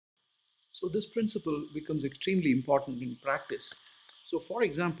So this principle becomes extremely important in practice. So for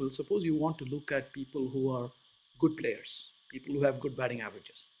example, suppose you want to look at people who are good players, people who have good batting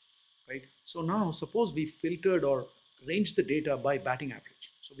averages, right? So now suppose we filtered or arranged the data by batting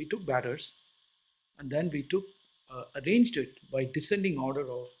average. So we took batters and then we took arranged it by descending order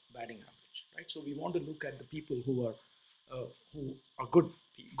of batting average, right? So we want to look at the people who are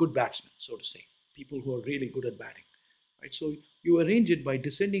good batsmen, so to say, people who are really good at batting, right? So you arrange it by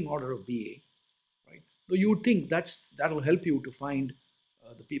descending order of BA, right? So you would think that'll help you to find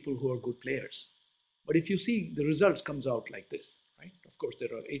the people who are good players, but if you see the results comes out like this, right? Of course,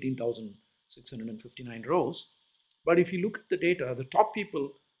 there are 18,659 rows, but if you look at the data, the top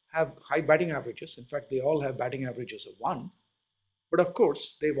people have high batting averages. In fact, they all have batting averages of 1. But of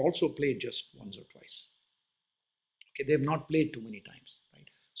course, they've also played just once or twice. Okay, they have not played too many times, right?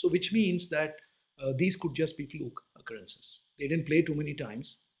 So which means that these could just be fluke occurrences. They didn't play too many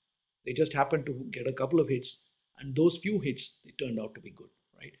times. They just happened to get a couple of hits, and those few hits, they turned out to be good,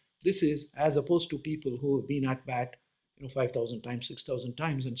 right? This is as opposed to people who have been at bat, 5,000 times, 6,000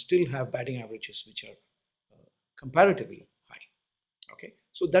 times, and still have batting averages which are comparatively high. Okay,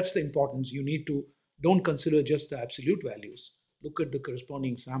 so that's the importance. You need to don't consider just the absolute values. Look at the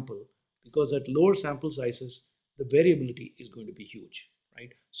corresponding sample, because at lower sample sizes, the variability is going to be huge,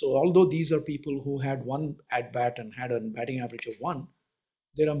 right? So although these are people who had one at bat and had a batting average of 1,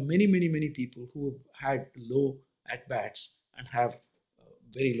 there are many people who have had low at bats and have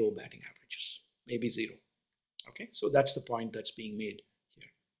very low batting averages, maybe 0. Okay, so that's the point that's being made here.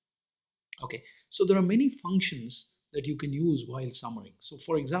 Okay, so there are many functions that you can use while summarizing. So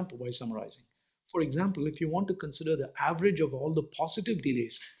for example, while summarizing, for example, if you want to consider the average of all the positive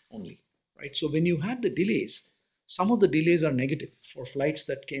delays only, right? So when you had the delays, some of the delays are negative for flights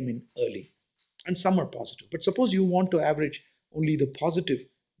that came in early and some are positive. But suppose you want to average only the positive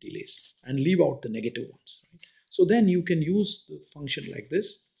delays and leave out the negative ones, right? So then you can use the function like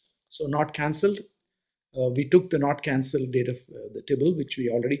this. So not cancelled, we took the not cancelled data, the table which we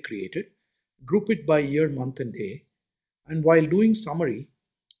already created, group it by year, month and day. And while doing summary,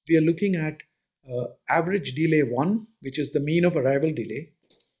 we are looking at average delay 1, which is the mean of arrival delay,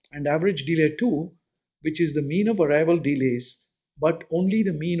 and average delay 2, which is the mean of arrival delays, but only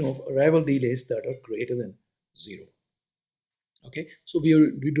the mean of arrival delays that are greater than 0. Okay, so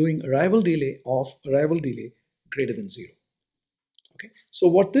we're doing arrival delay greater than 0. Okay, so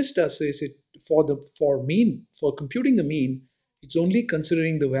what this does is it for computing the mean, it's only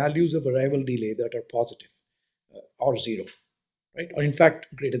considering the values of arrival delay that are positive or 0, right? Or in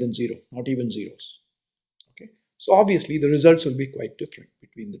fact greater than 0, not even zeros. Okay, so obviously the results will be quite different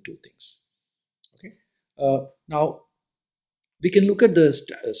between the two things. Okay, now we can look at the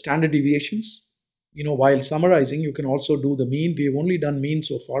standard deviations. While summarizing, you can also do the mean. We have only done mean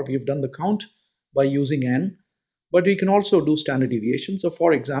so far. We have done the count by using n, but we can also do standard deviation. So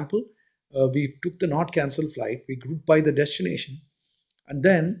for example, we took the not cancelled flight, we grouped by the destination, and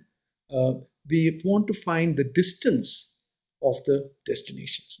then we want to find the distance of the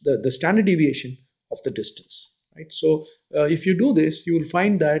destinations, the standard deviation of the distance, right? So if you do this, you will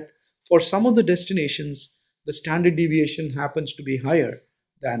find that for some of the destinations, the standard deviation happens to be higher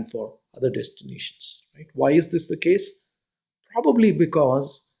than for other destinations, right? Why is this the case? Probably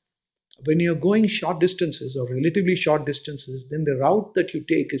because when you're going short distances or relatively short distances, then the route that you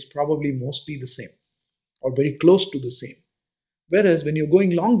take is probably mostly the same or very close to the same. Whereas when you're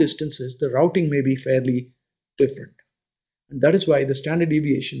going long distances, the routing may be fairly different. And that is why the standard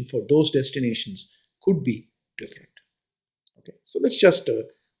deviation for those destinations could be different. Okay, so that's just a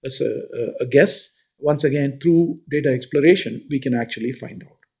guess. Once again, through data exploration, we can actually find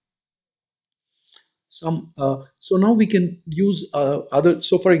out. So now we can use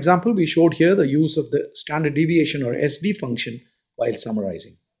so for example, we showed here the use of the standard deviation or SD function while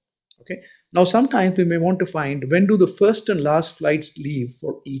summarizing. Okay, now sometimes we may want to find when do the first and last flights leave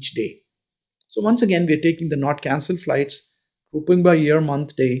for each day. So once again, we are taking the not cancelled flights, grouping by year,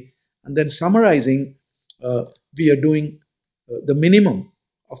 month, day, and then summarizing. We are doing the minimum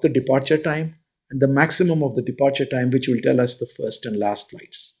of the departure time and the maximum of the departure time, which will tell us the first and last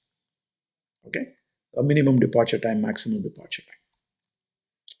flights. Okay, a minimum departure time, maximum departure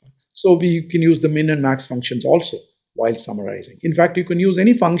time. So we can use the min and max functions also while summarizing. In fact, you can use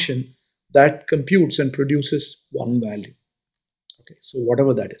any function that computes and produces one value. Okay, so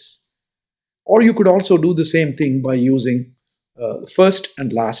whatever that is. Or you could also do the same thing by using first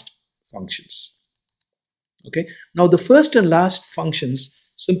and last functions. Okay, now the first and last functions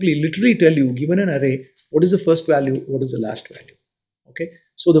simply literally tell you, given an array, what is the first value, what is the last value. Okay,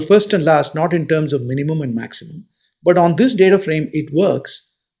 so the first and last, not in terms of minimum and maximum, but on this data frame, it works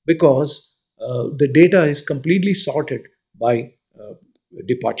because the data is completely sorted by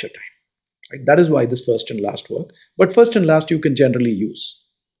departure time. Right? That is why this first and last work. But first and last you can generally use.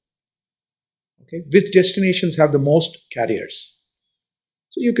 Okay, which destinations have the most carriers?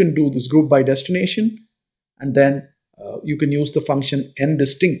 So you can do this group by destination, and then you can use the function n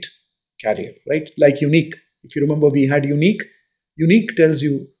distinct carrier, right? Like unique. If you remember, we had unique. Unique tells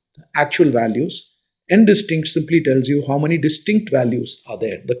you the actual values. N distinct simply tells you how many distinct values are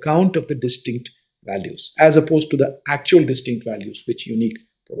there, the count of the distinct values, as opposed to the actual distinct values which unique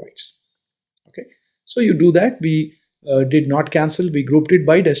provides. Okay, so you do that. We did not cancel. We grouped it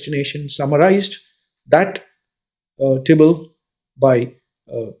by destination, summarized that table by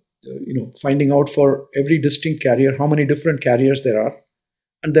finding out for every distinct carrier how many different carriers there are,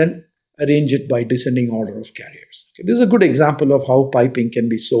 and then arrange it by descending order of carriers. Okay, this is a good example of how piping can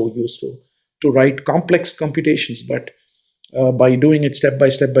be so useful to write complex computations, but by doing it step by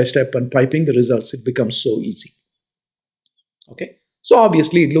step and piping the results, it becomes so easy. Okay, so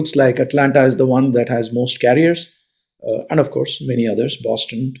obviously it looks like Atlanta is the one that has most carriers, and of course many others,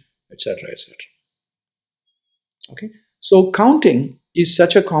 Boston, etc., etc. Okay, so counting is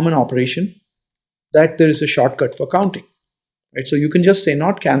such a common operation that there is a shortcut for counting, right? So you can just say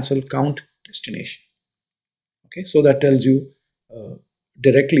not cancel, count destination. Okay, so that tells you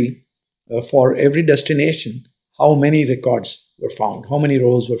directly for every destination how many records were found, how many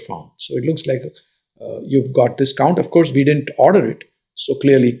rows were found. So it looks like you've got this count. Of course, we didn't order it, so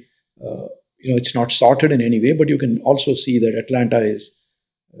clearly it's not sorted in any way, but you can also see that Atlanta is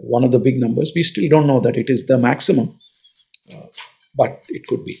one of the big numbers. We still don't know that it is the maximum, but it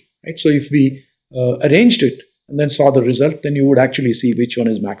could be, right? So if we arranged it and then saw the result, then you would actually see which one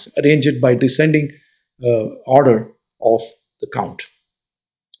is maximum. Arrange it by descending order of the count.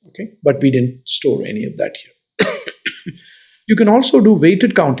 Okay, but we didn't store any of that here. You can also do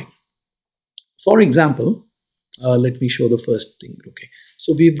weighted counting. For example, let me show the first thing. Okay,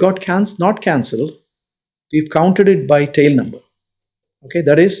 so we've got not cancel. We've counted it by tail number. Okay,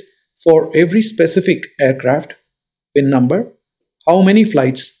 that is for every specific aircraft VIN number, how many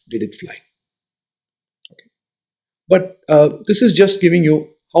flights did it fly? Okay, but this is just giving you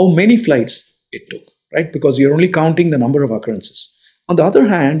how many flights it took, right? Because you're only counting the number of occurrences. On the other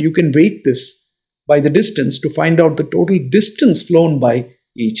hand, you can weight this by the distance to find out the total distance flown by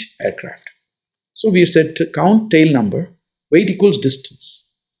each aircraft. So we said to count tail number, weight equals distance.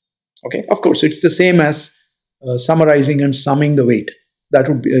 Okay, of course, it's the same as summarizing and summing the weight. That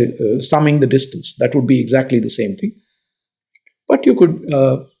would be summing the distance. That would be exactly the same thing. But you could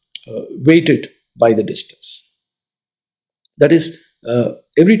weight it by the distance. That is,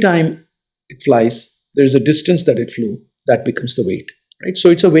 every time it flies, there's a distance that it flew. That becomes the weight, right?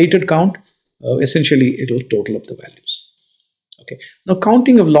 So it's a weighted count. Essentially, it'll total up the values. Okay. Now,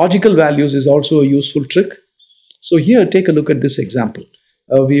 counting of logical values is also a useful trick. So here, take a look at this example.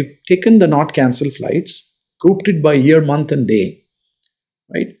 We've taken the not cancel flights, grouped it by year, month, and day,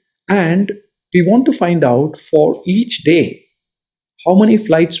 right? And we want to find out for each day how many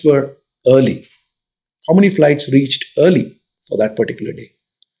flights were early, how many flights reached early for that particular day.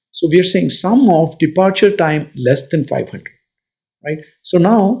 So we are saying sum of departure time less than 500, right? So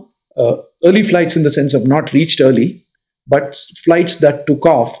now early flights in the sense of not reached early, but flights that took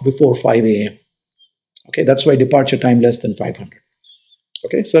off before 5 a.m. Okay, that's why departure time less than 500.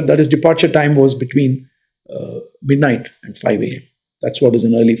 Okay, so that is departure time was between midnight and 5 a.m. That's what is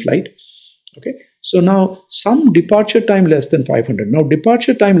an early flight. Okay, so now some departure time less than 500. Now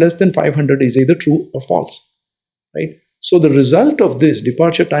departure time less than 500 is either true or false, right? So the result of this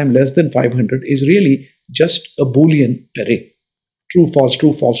departure time less than 500 is really just a Boolean array. True, false,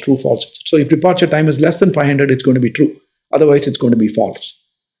 true, false, true, false. So if departure time is less than 500, it's going to be true. Otherwise, it's going to be false.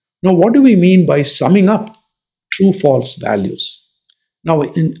 Now, what do we mean by summing up true, false values? Now,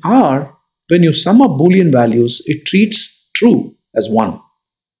 in R, when you sum up Boolean values, it treats true as 1.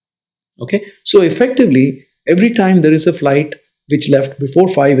 Okay, so effectively, every time there is a flight which left before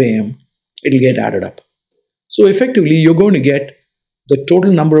 5 a.m., it will get added up. So effectively, you're going to get the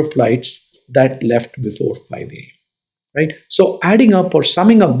total number of flights that left before 5 a.m., right? So adding up or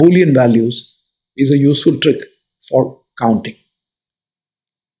summing up Boolean values is a useful trick for counting.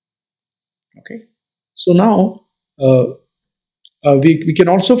 Okay, so now we can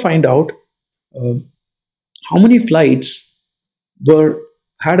also find out how many flights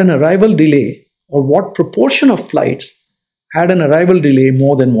had an arrival delay, or what proportion of flights had an arrival delay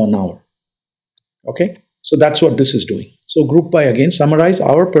more than 1 hour. Okay, so that's what this is doing. So group by, again, summarize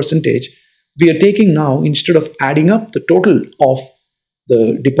our percentage. We are taking now, instead of adding up the total of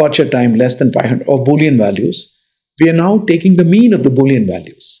the departure time less than 500 of Boolean values, we are now taking the mean of the Boolean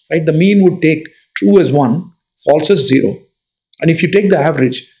values, right? The mean would take true as 1, false as 0. And if you take the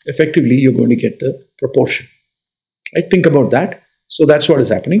average, effectively, you're going to get the proportion, right? Think about that. So that's what is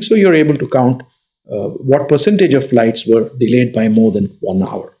happening. So you're able to count what percentage of flights were delayed by more than 1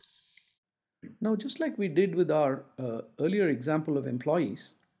 hour. Now, just like we did with our earlier example of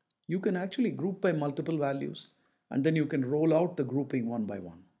employees, you can actually group by multiple values, and then you can roll out the grouping one by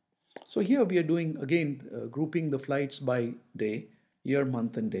one. So here we are doing, again, grouping the flights by day, year,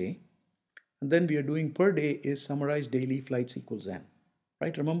 month, and day. And then we are doing per day is summarize daily flights equals n,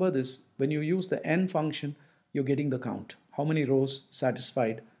 right? Remember this, when you use the n function, you're getting the count. How many rows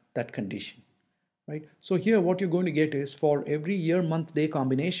satisfied that condition, right? So here what you're going to get is for every year, month, day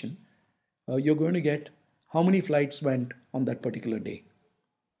combination, you're going to get how many flights went on that particular day.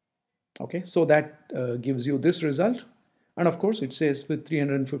 Okay, so that gives you this result. And of course, it says with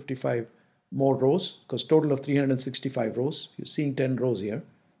 355 more rows, because total of 365 rows, you're seeing 10 rows here.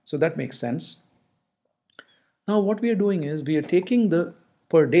 So that makes sense. Now what we are doing is we are taking the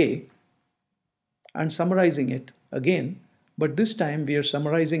per day and summarizing it again, but this time we are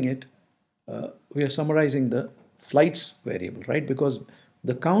summarizing it, we are summarizing the flights variable, right? Because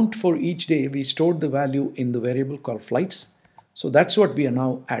the count for each day, we stored the value in the variable called flights. So that's what we are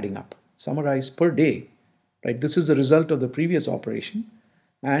now adding up. Summarize per day, right? This is the result of the previous operation.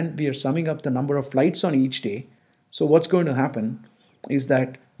 And we are summing up the number of flights on each day. So what's going to happen is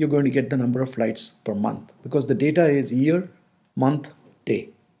that you're going to get the number of flights per month, because the data is year, month, day,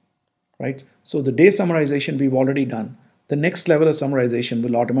 right? So the day summarization we've already done. The next level of summarization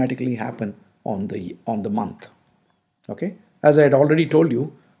will automatically happen on the month. Okay, as I had already told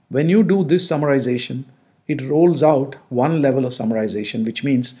you, when you do this summarization, it rolls out one level of summarization, which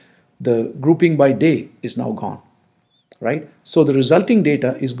means the grouping by day is now gone, right? So the resulting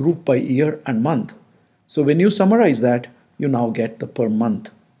data is grouped by year and month. So when you summarize that, you now get the per month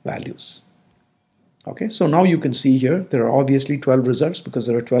values. Okay, so now you can see here, there are obviously 12 results because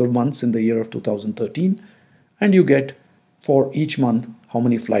there are 12 months in the year of 2013, and you get for each month how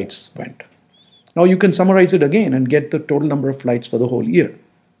many flights went. Now you can summarize it again and get the total number of flights for the whole year.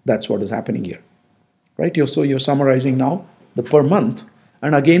 That's what is happening here, right? So you're summarizing now the per month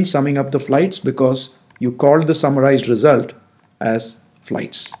and again summing up the flights because you called the summarized result as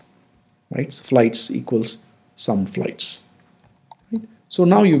flights, right? So flights equals sum flights. Right? So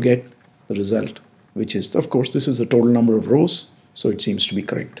now you get the result, which is, of course, this is the total number of rows, so it seems to be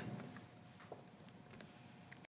correct.